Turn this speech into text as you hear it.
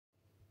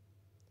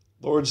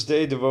Lord's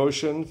Day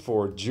devotion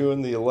for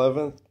June the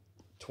 11th,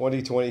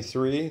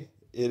 2023.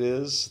 It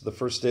is the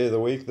first day of the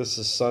week. This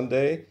is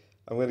Sunday.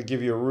 I'm going to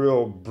give you a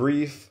real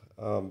brief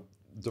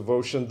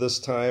devotion this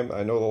time.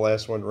 I know the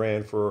last one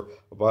ran for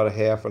about a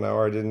half an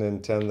hour. I didn't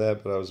intend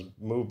that, but I was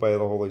moved by the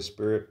Holy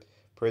Spirit.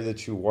 Pray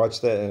that you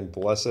watch that and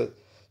bless it.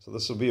 So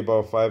this will be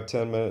about a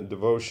 5-10 minute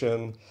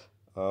devotion.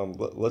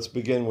 Let's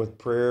begin with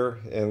prayer,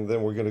 and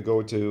then we're going to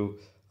go to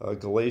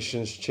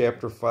Galatians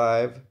chapter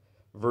 5.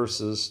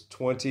 Verses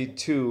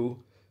 22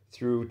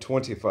 through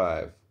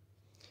 25.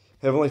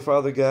 Heavenly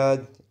Father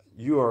God,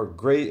 you are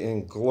great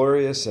and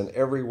glorious in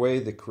every way,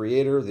 the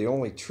Creator, the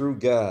only true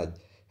God.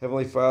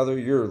 Heavenly Father,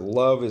 your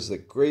love is the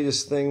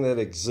greatest thing that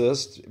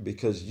exists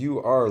because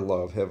you are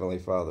love, Heavenly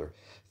Father.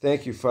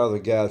 Thank you, Father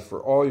God,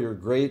 for all your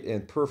great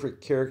and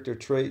perfect character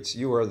traits.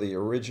 You are the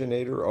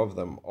originator of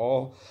them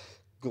all.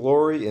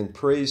 Glory and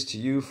praise to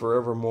you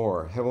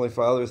forevermore. Heavenly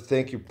Father,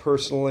 thank you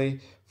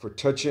personally for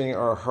touching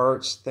our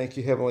hearts. Thank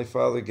you, Heavenly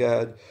Father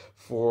God,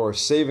 for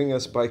saving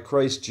us by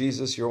Christ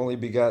Jesus, your only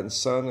begotten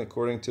Son,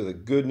 according to the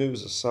good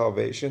news of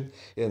salvation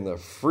and the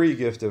free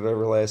gift of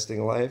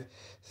everlasting life.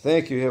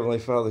 Thank you, Heavenly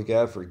Father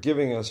God, for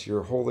giving us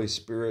your Holy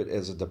Spirit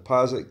as a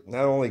deposit,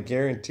 not only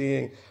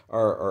guaranteeing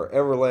our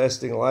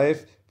everlasting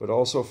life, but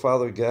also,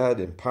 Father God,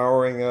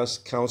 empowering us,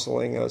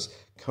 counseling us,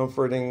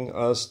 comforting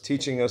us,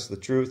 teaching us the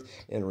truth,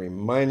 and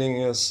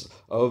reminding us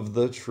of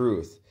the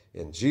truth.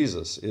 And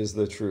Jesus is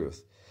the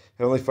truth.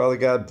 Heavenly Father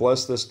God,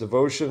 bless this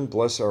devotion,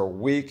 bless our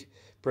week.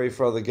 Pray,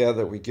 Father God,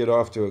 that we get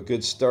off to a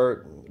good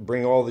start.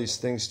 Bring all these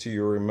things to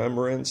your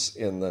remembrance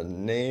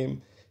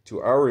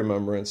to our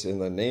remembrance in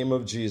the name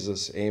of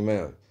Jesus.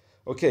 Amen.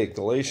 Okay,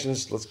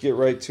 Galatians, let's get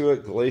right to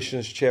it.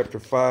 Galatians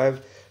chapter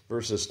 5,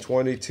 verses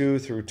 22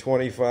 through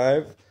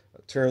 25.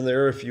 Turn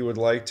there if you would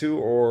like to,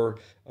 or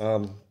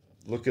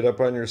look it up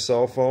on your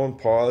cell phone.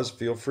 Pause.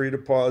 Feel free to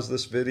pause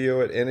this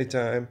video at any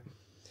time.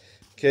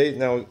 Okay,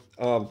 now,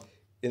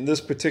 in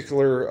this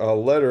particular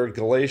letter,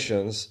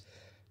 Galatians,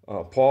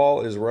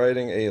 Paul is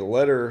writing a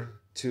letter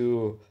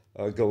to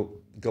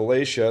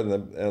Galatia,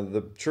 and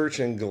the church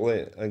in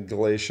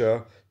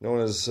Galatia, known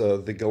as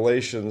the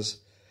Galatians.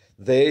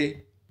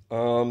 They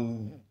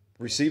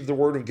received the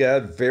word of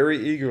God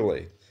very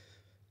eagerly,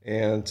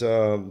 and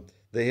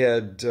they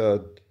had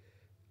a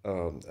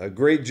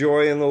great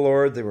joy in the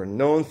Lord. They were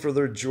known for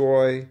their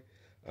joy.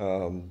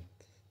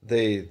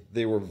 They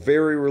were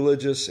very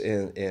religious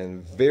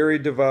and very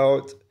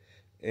devout.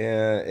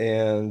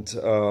 But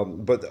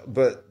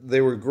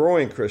they were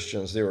growing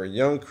Christians. They were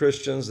young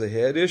Christians. They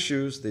had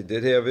issues. They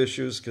did have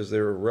issues because they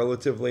were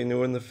relatively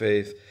new in the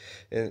faith,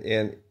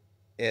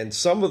 and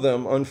some of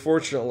them,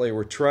 unfortunately,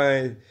 were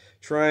trying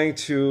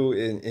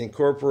to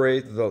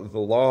incorporate the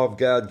law of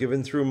God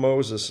given through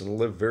Moses and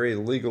live very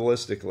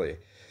legalistically.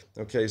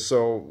 Okay,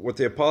 so what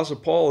the Apostle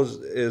Paul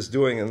is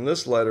doing in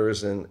this letter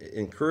is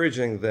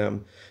encouraging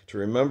them to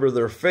remember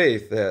their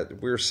faith,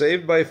 that we're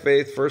saved by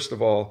faith, first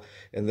of all,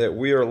 and that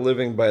we are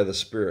living by the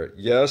Spirit.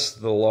 Yes,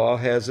 the law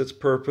has its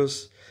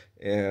purpose,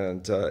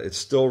 and it's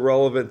still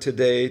relevant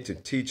today to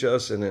teach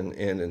us and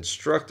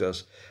instruct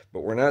us,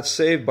 but we're not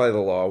saved by the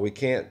law. We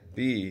can't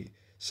be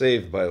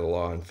saved by the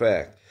law. In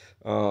fact,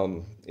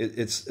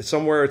 it's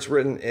somewhere it's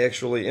written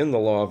actually in the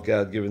law of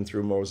God given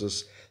through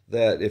Moses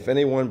that if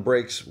anyone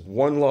breaks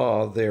one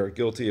law, they are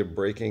guilty of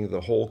breaking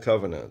the whole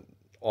covenant,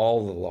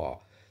 all the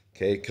law,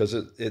 okay, because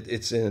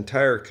it's an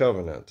entire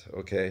covenant,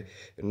 okay?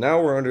 And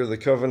now we're under the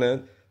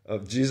covenant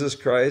of Jesus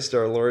Christ,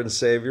 our Lord and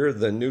Savior,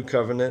 the new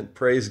covenant.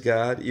 Praise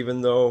God.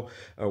 Even though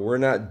we're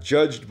not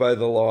judged by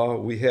the law,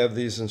 we have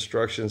these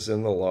instructions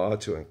in the law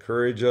to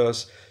encourage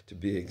us, to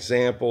be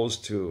examples,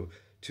 to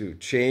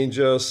change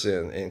us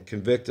and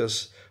convict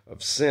us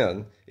of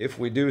sin if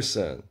we do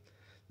sin.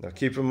 Now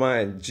keep in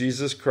mind,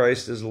 Jesus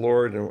Christ is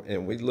Lord,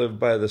 and we live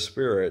by the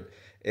Spirit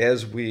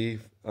as we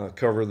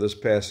cover this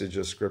passage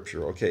of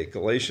Scripture. Okay,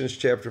 Galatians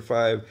chapter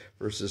 5,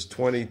 verses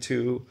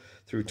 22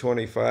 through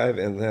 25,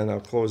 and then I'll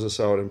close us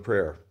out in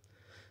prayer.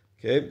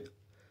 Okay,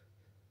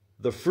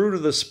 the fruit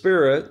of the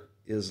Spirit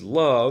is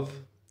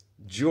love,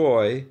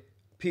 joy,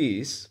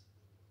 peace,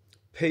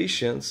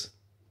 patience,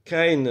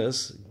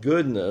 kindness,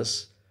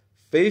 goodness,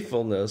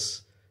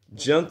 faithfulness,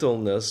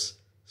 gentleness,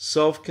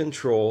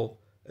 self-control.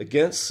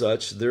 Against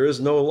such there is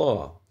no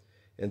law.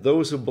 And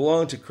those who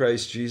belong to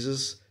Christ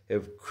Jesus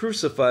have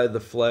crucified the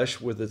flesh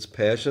with its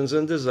passions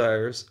and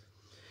desires.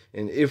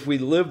 And if we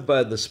live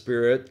by the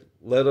Spirit,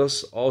 let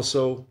us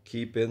also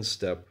keep in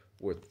step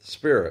with the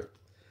Spirit.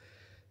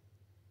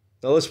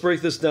 Now let's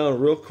break this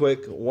down real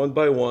quick, one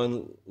by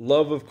one.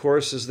 Love, of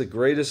course, is the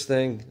greatest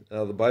thing.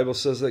 The Bible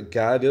says that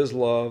God is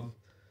love.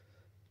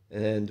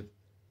 And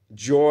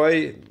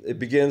joy, it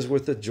begins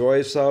with the joy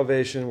of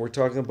salvation. We're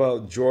talking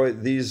about joy,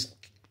 these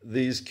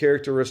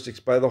characteristics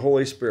by the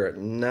Holy Spirit,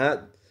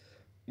 not,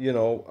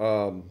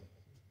 brought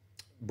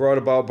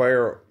about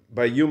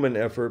by human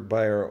effort,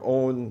 by our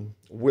own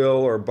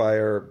will, or by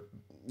our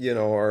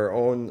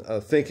own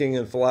thinking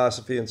and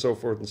philosophy and so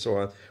forth and so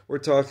on. We're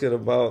talking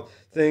about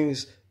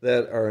things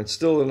that are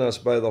instilled in us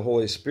by the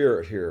Holy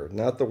Spirit here.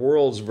 Not the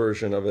world's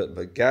version of it,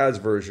 but God's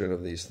version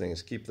of these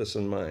things. Keep this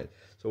in mind.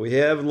 So we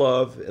have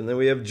love, and then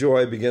we have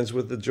joy. It begins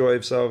with the joy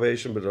of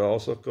salvation, but it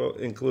also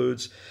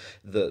includes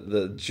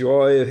the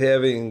joy of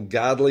having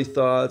godly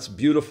thoughts,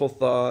 beautiful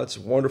thoughts,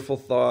 wonderful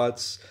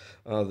thoughts,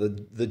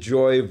 the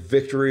joy of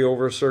victory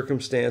over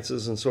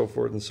circumstances, and so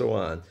forth and so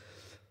on.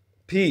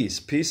 Peace.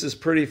 Peace is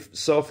pretty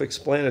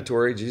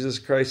self-explanatory. Jesus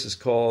Christ is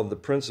called the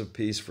Prince of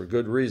Peace for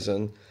good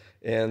reason.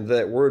 And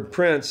that word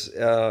prince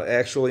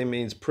actually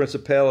means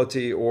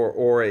principality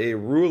or a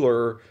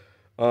ruler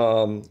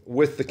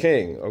with the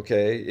king,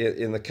 okay,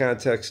 in the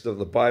context of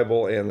the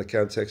Bible and the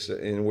context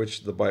in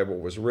which the Bible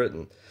was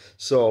written.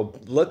 So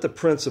let the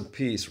Prince of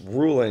Peace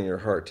rule in your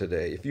heart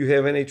today. If you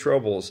have any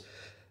troubles,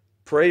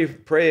 pray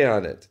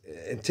on it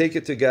and take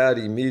it to God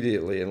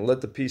immediately, and let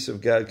the peace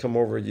of God come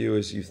over you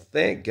as you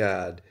thank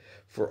God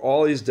for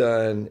all he's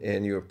done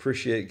and you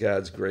appreciate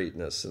God's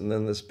greatness. And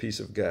then this peace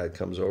of God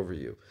comes over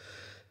you.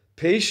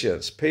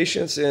 Patience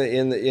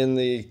in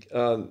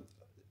the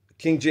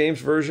King James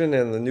Version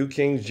and the New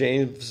King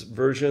James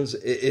Versions,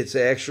 it's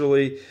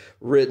actually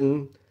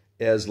written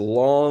as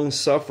long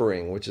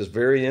suffering, which is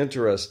very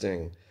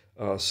interesting.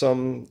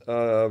 Some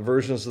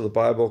versions of the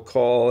Bible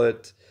call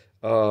it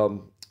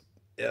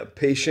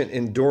patient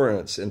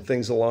endurance and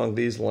things along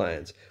these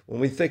lines. When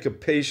we think of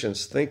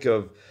patience, think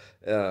of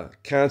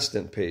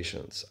constant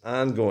patience,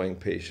 ongoing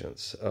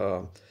patience,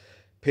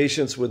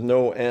 patience with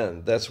no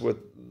end. That's what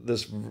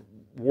this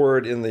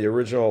word in the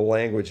original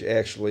language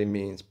actually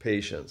means,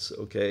 patience,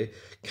 okay?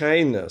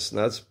 Kindness,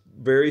 now that's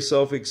very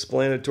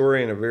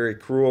self-explanatory in a very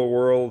cruel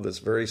world that's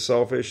very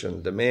selfish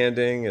and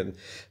demanding, and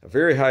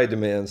very high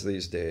demands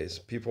these days.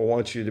 People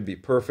want you to be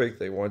perfect.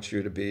 They want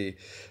you to be,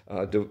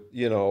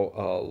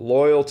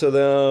 loyal to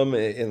them,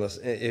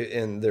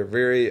 and they're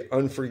very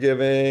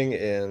unforgiving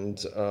and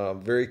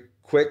very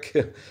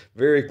quick,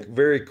 very,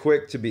 very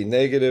quick to be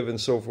negative and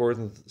so forth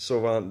and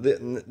so on.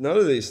 None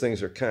of these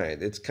things are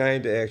kind. It's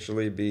kind to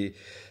actually be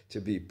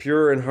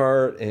pure in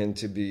heart and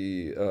to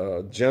be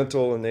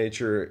gentle in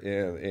nature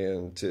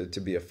and to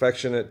be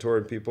affectionate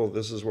toward people.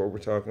 This is what we're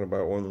talking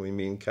about when we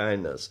mean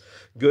kindness.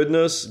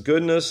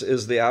 Goodness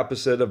is the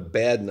opposite of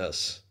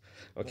badness.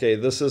 Okay,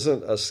 this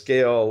isn't a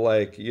scale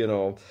like,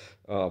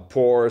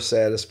 poor,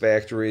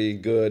 satisfactory,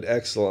 good,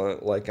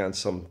 excellent, like on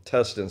some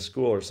test in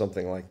school or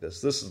something like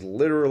this. This is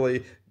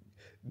literally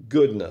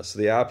goodness,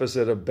 the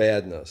opposite of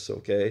badness,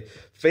 okay?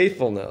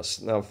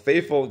 Faithfulness. Now,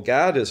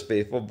 God is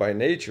faithful by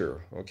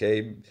nature,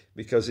 okay?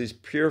 Because he's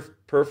pure,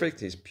 perfect,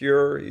 he's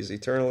pure, he's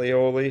eternally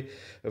holy.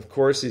 Of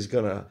course, he's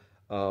going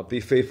to be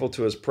faithful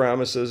to his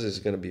promises. He's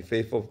going to be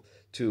faithful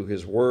to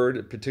his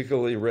word,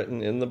 particularly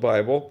written in the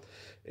Bible.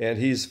 And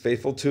he's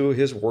faithful to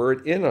his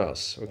word in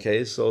us,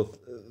 okay? So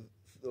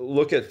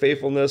look at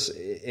faithfulness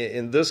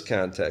in this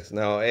context.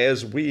 Now,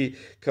 as we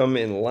come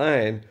in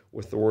line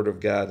with the Word of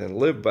God and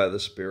live by the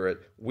Spirit,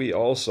 we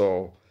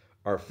also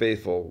are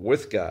faithful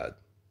with God,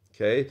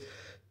 okay?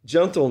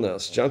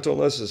 Gentleness.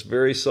 Gentleness is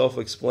very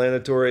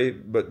self-explanatory,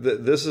 but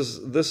this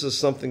is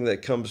something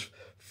that comes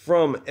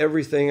from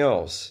everything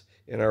else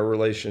in our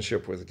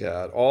relationship with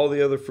God. All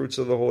the other fruits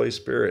of the Holy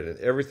Spirit and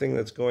everything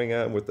that's going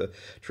on with the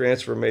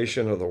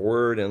transformation of the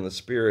Word and the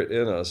Spirit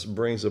in us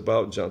brings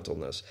about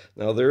gentleness.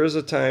 Now, there is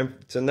a time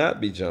to not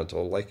be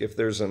gentle, like if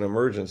there's an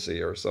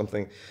emergency or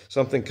something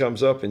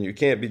comes up and you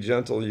can't be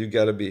gentle, you've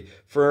got to be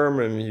firm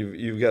and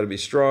you've got to be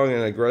strong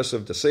and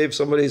aggressive to save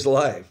somebody's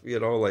life,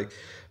 like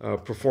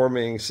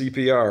performing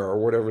CPR or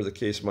whatever the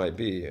case might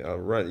be.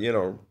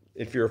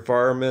 If you're a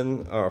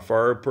fireman, a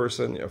fire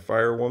person, a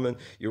firewoman,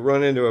 you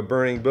run into a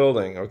burning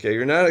building, okay?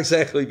 You're not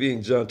exactly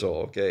being gentle,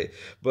 okay?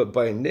 But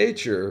by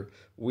nature,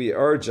 we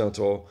are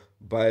gentle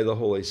by the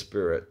Holy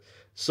Spirit.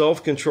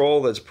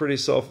 Self-control, that's pretty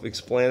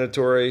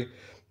self-explanatory.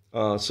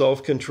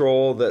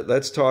 Self-control,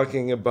 that's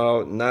talking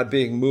about not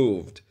being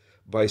moved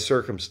by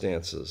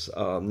circumstances,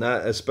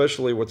 not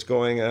especially what's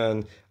going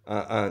on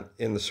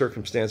in the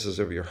circumstances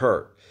of your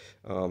heart.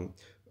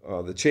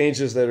 The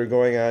changes that are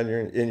going on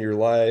in your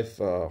life,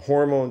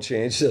 hormone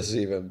changes,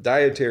 even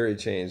dietary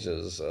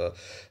changes.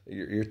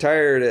 You're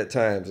tired at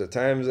times.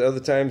 Other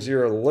times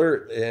you're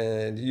alert,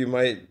 and you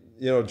might,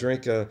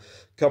 drink a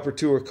cup or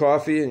two of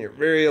coffee, and you're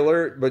very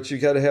alert. But you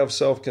got to have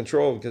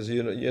self-control because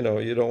you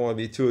don't want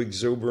to be too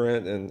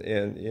exuberant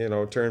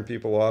and turn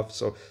people off.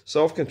 So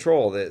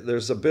self-control.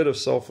 There's a bit of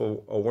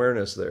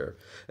self-awareness there.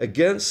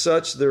 Against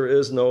such there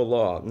is no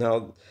law.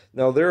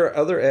 Now, there are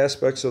other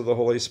aspects of the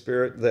Holy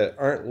Spirit that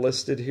aren't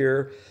listed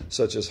here,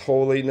 such as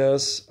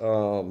holiness.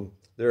 There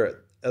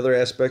are other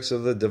aspects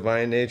of the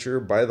divine nature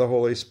by the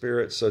Holy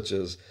Spirit, such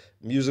as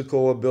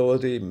musical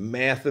ability,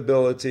 math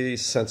ability,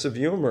 sense of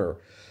humor,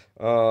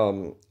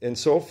 and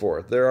so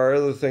forth. There are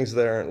other things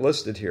that aren't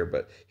listed here,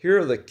 but here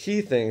are the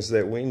key things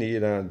that we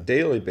need on a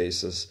daily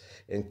basis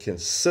and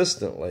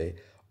consistently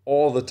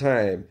all the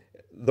time.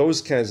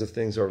 Those kinds of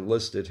things are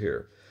listed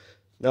here.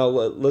 Now,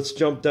 let's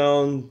jump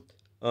down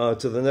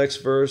to the next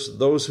verse.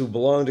 Those who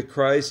belong to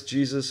Christ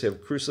Jesus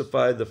have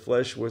crucified the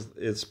flesh with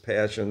its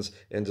passions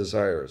and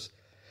desires.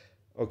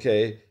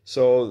 Okay,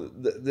 so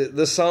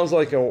this sounds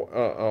like a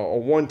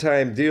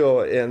one-time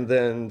deal, and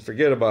then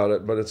forget about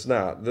it, but it's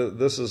not.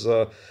 This is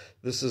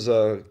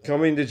a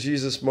coming to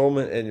Jesus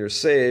moment, and you're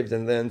saved,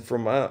 and then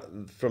from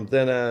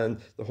then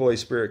on, the Holy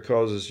Spirit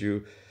causes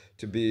you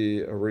to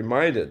be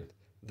reminded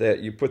that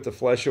you put the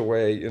flesh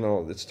away. You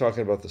know, it's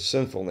talking about the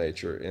sinful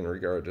nature in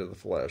regard to the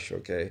flesh.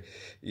 Okay,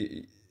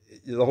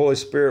 the Holy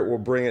Spirit will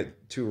bring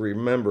it to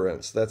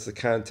remembrance. That's the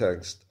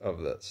context of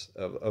this,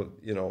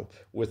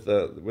 with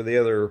the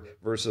other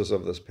verses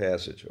of this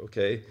passage.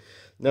 Okay,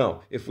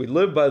 now if we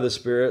live by the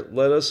Spirit,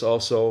 let us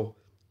also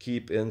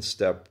keep in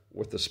step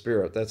with the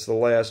Spirit. That's the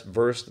last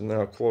verse, and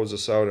I'll close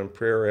us out in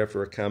prayer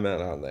after a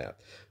comment on that.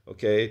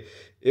 Okay,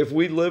 if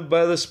we live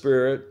by the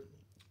Spirit,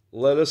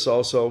 let us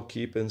also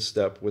keep in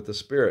step with the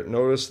Spirit.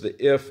 Notice the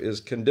if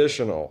is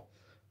conditional.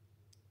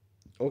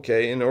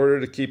 Okay, in order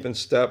to keep in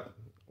step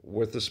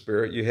with the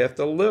Spirit, you have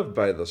to live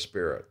by the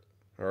Spirit.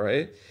 All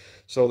right,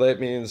 so that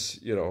means,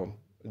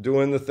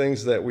 doing the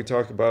things that we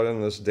talk about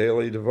in this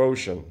daily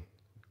devotion.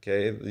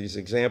 Okay, these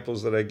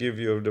examples that I give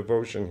you of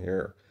devotion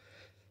here.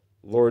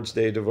 Lord's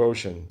Day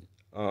devotion,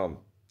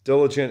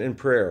 diligent in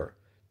prayer,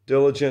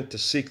 diligent to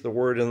seek the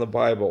word in the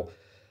Bible,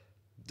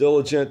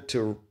 diligent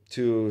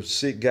to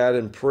seek God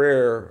in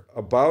prayer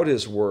about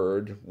his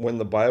word when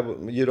the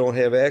Bible, you don't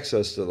have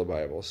access to the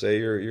Bible. Say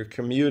you're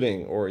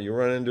commuting, or you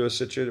run into a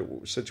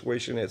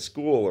situation at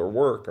school or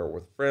work or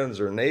with friends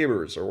or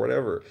neighbors or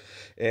whatever,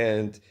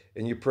 and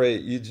you pray,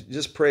 you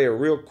just pray a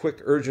real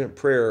quick urgent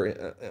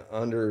prayer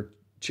under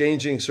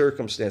changing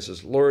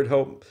circumstances. Lord,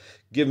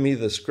 give me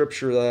the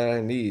scripture that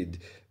I need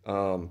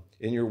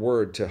in your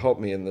word to help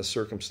me in this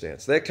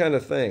circumstance. That kind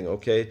of thing,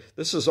 okay?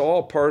 This is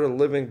all part of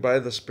living by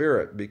the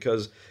Spirit,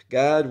 because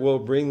God will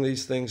bring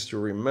these things to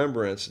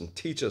remembrance and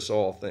teach us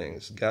all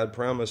things. God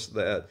promised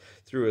that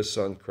through his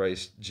Son,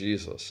 Christ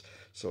Jesus.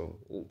 So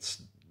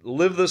let's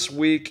live this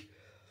week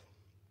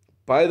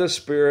by the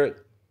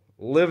Spirit.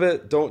 Live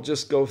it. Don't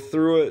just go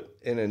through it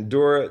and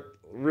endure it.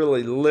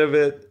 Really live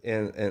it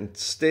and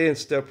stay in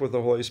step with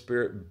the Holy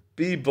Spirit.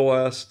 Be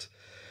blessed.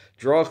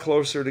 Draw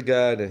closer to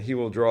God, and he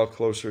will draw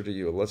closer to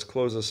you. Let's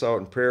close this out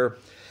in prayer.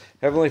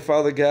 Heavenly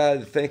Father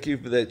God, thank you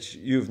that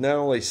you've not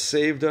only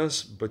saved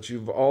us, but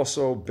you've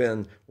also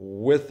been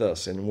with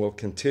us and will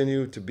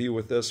continue to be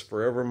with us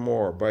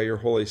forevermore by your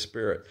Holy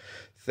Spirit.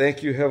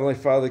 Thank you, Heavenly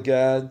Father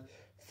God,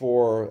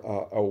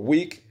 for a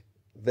week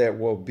that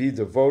will be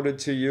devoted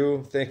to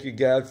you. Thank you,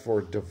 God,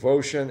 for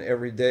devotion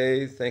every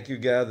day. Thank you,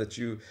 God, that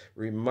you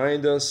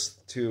remind us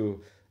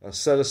to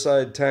set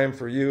aside time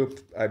for you.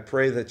 I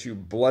pray that you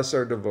bless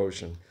our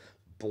devotion,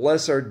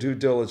 bless our due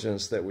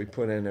diligence that we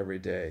put in every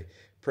day.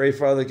 Pray,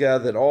 Father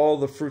God, that all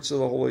the fruits of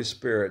the Holy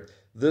Spirit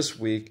this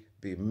week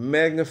be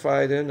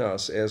magnified in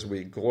us as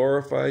we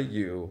glorify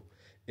you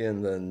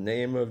in the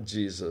name of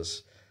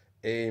Jesus.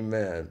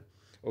 Amen.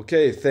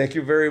 Okay, thank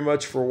you very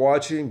much for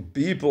watching.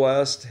 Be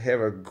blessed. Have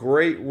a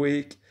great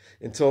week.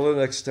 Until the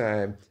next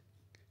time,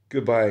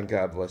 goodbye and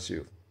God bless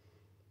you.